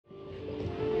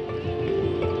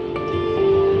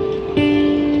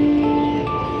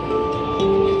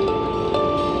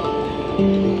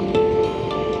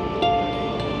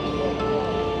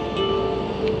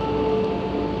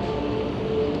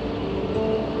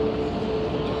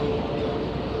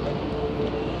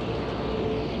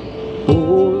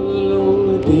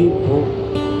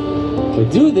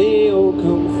do they all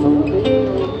come from?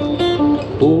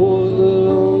 All the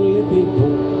lonely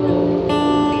people,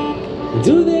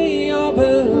 do they all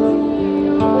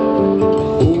belong?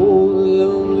 All the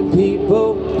lonely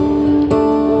people,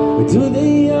 do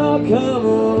they all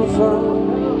come from?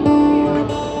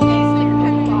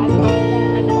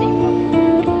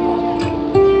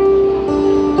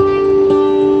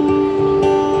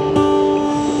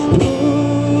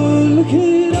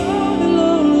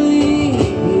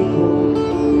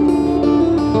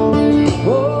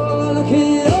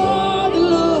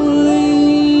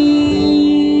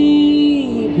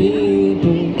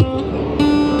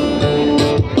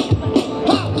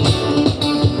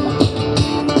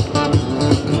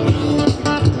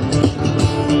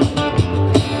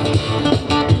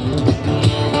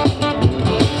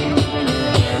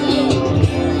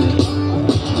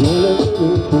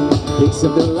 Picks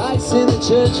up the rice in the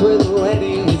church where the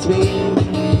wedding has been.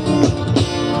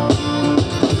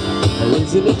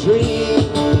 Lives in a dream,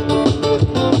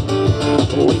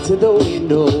 waits at the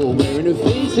window, wearing her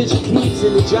face that she keeps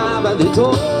in the job at the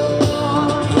door.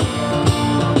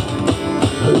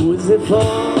 Who is it for?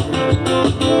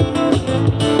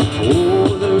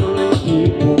 Oh, the lonely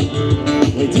people,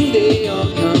 where do they all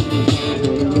come from?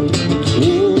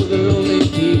 Oh, the lonely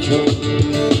people,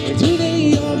 where do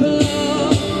they all belong?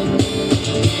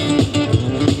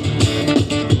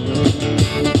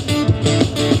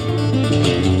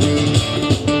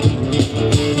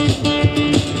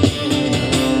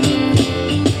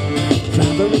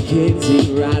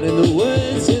 Writing the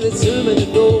words to the sermon that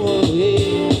no one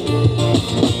hears.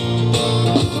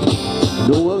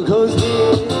 No one comes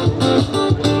near.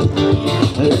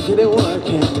 Looking and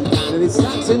working, and it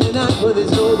starts in the night when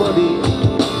there's nobody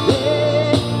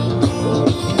there.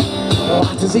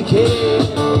 Why does he care?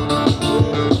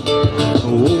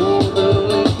 Oh, the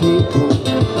lonely people,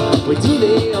 where do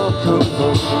they all come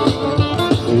from?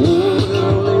 Oh, the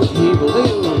lonely people,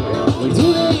 where do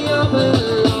they all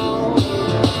belong?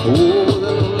 Oh,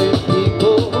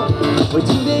 where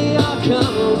do they all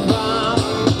come from?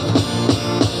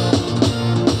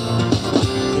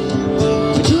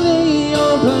 Where do they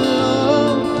all belong?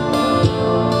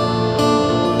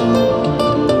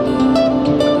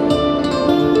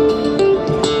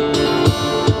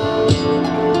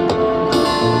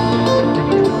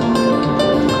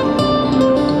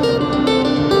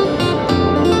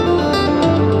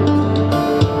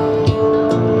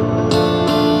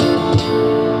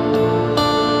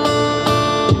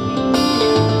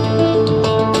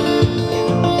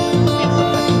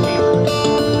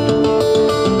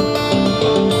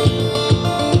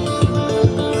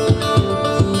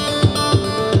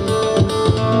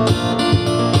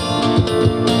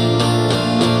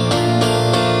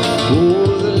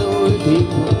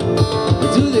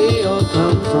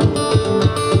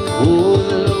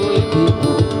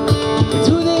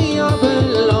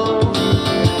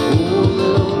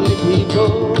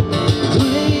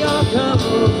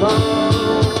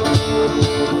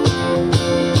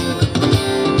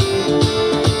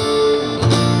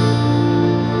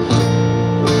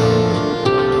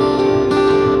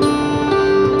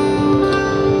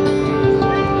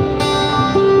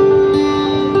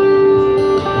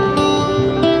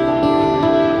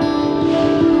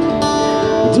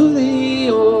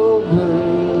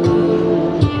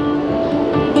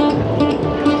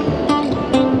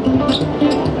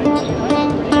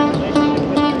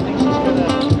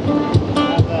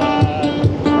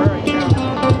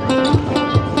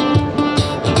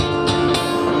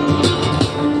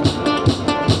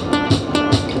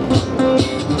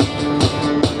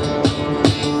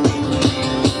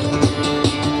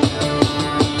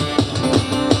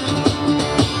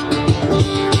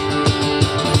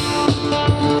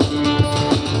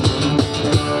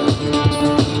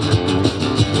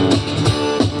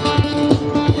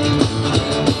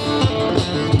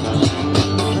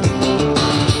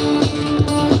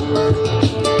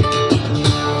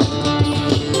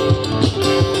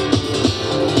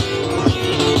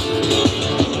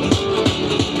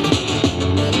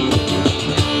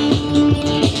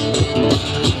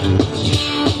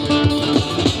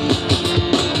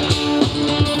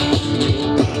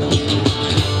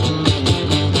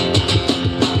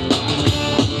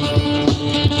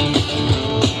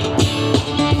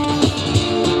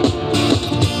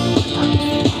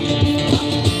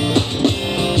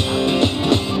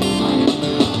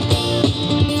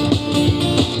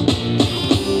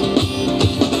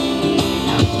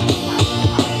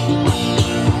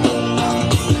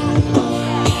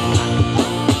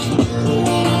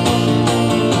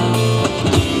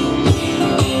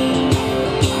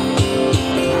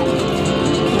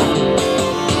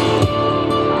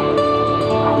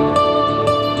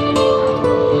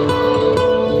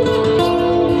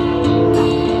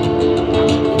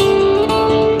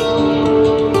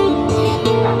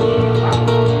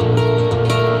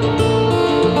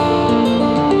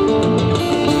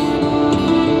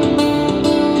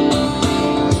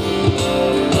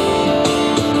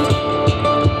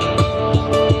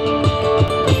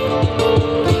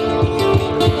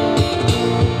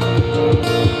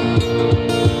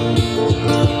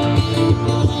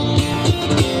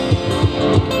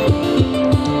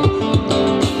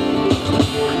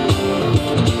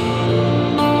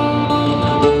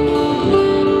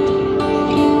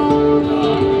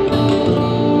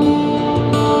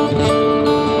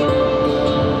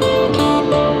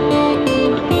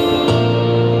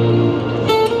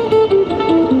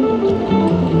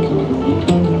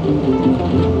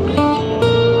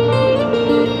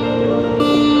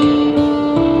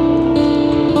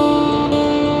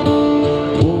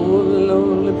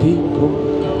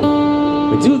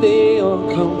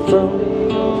 from?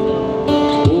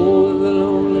 Oh, the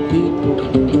lonely people,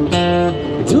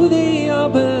 do they all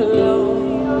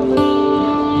belong?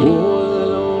 Oh, the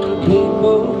lonely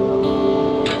people,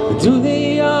 do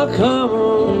they all come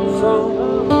from?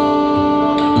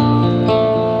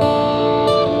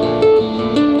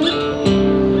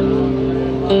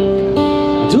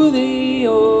 Do they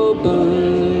all burn?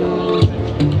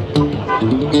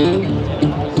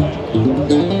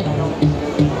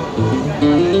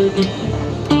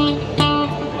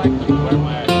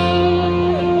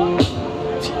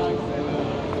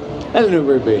 Hello,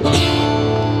 Ruby.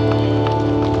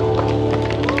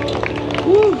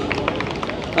 Woo.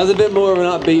 That was a bit more of an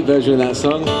upbeat version of that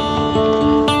song.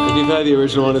 If you've heard the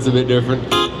original one, it's a bit different.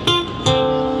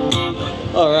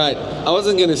 Alright, I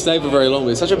wasn't going to stay for very long,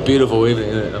 but it's such a beautiful evening,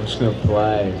 isn't it? I'm just going to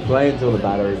play until the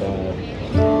battery dies.